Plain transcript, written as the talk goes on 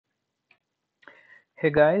Hey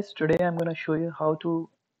guys, today I'm gonna show you how to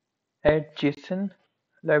add JSON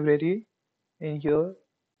library in your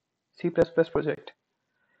C++ project.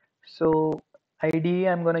 So IDE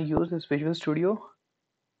I'm gonna use is Visual Studio,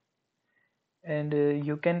 and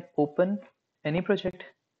you can open any project.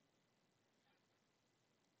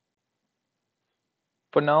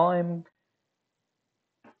 For now I'm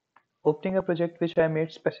opening a project which I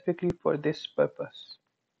made specifically for this purpose.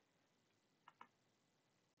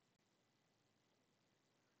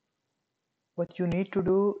 What you need to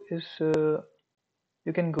do is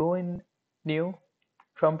you can go in new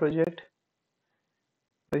from project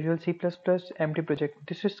Visual C++ empty project.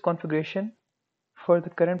 This is configuration for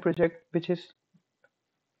the current project which is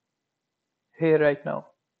here right now.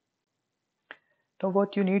 Now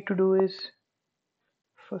what you need to do is,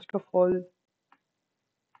 first of all, you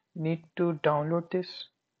need to download this.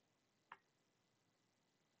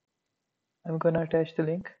 I'm gonna attach the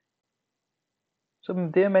link. So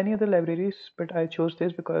there are many other libraries, but I chose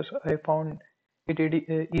this because I found it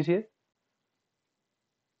easier.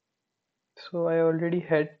 So I already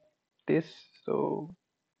had this, so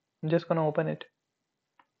I'm just gonna open it.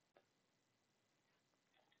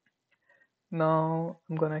 Now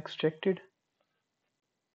I'm gonna extract it.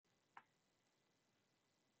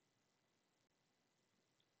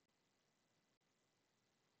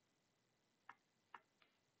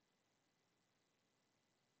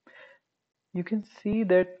 You can see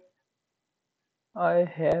that I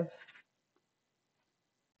have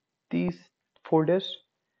these folders,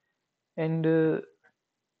 and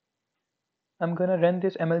I'm gonna run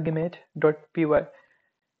this amalgamate.py.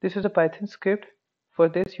 This is a Python script. For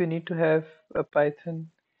this, you need to have a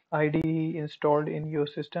Python IDE installed in your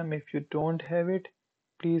system. If you don't have it,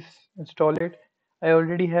 please install it. I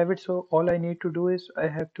already have it, so all I need to do is I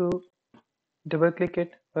have to double click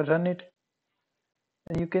it or run it,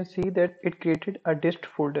 and you can see that it created a dist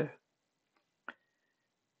folder.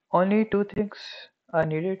 Only two things are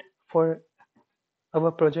needed for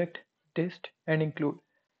our project: dist and include.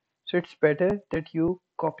 So it's better that you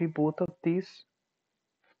copy both of these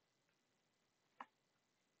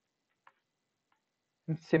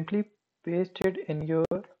and simply paste it in your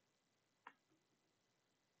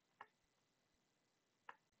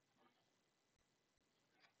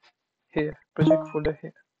here project folder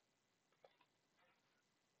here.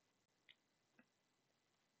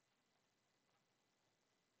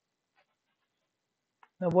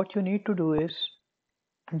 Now what you need to do is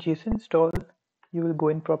JSON install. You will go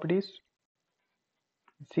in properties,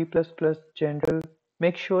 C++ general.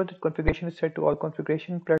 Make sure that configuration is set to all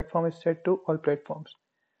configuration, platform is set to all platforms.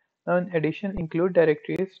 Now in addition, include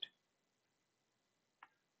directories.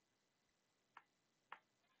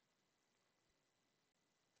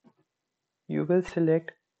 You will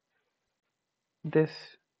select this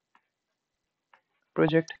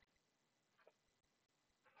project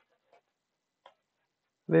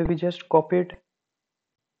where we just copied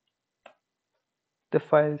the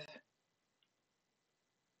files.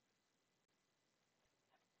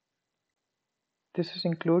 This is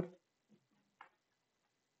include.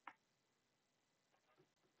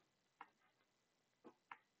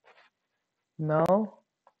 Now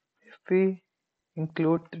if we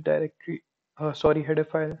include the directory, header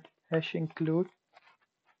file hash include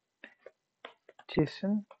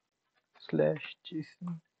JSON slash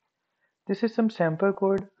JSON. This is some sample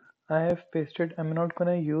code I have pasted. I'm not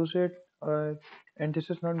gonna use it, and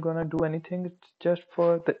this is not gonna do anything. It's just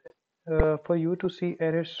for the for you to see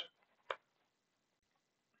errors.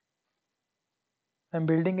 I'm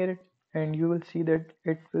building it, and you will see that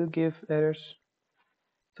it will give errors.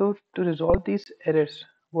 So to resolve these errors,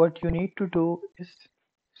 what you need to do is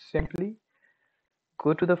simply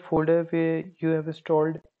go to the folder where you have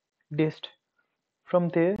installed dist. From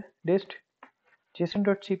there, dist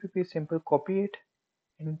json.cpp, simple copy it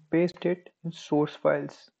and paste it in source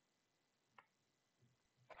files.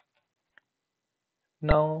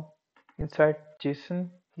 Now inside JSON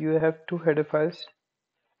you have two header files.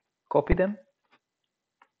 Copy them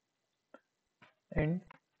and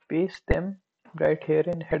paste them right here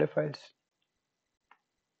in header files.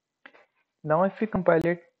 Now if we compile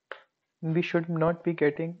it, we should not be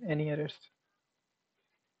getting any errors.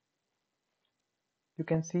 You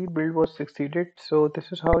can see build was succeeded. So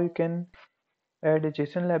this is how you can add a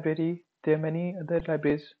JSON library. There are many other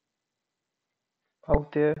libraries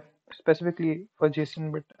out there specifically for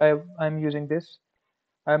JSON, but I'm using this.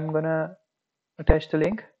 I'm gonna attach the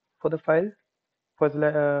link for the file for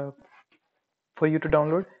for you to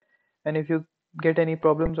download, and if you get any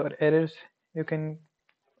problems or errors, you can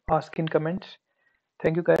ask in comments.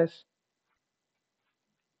 Thank you guys.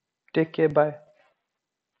 Take care. Bye.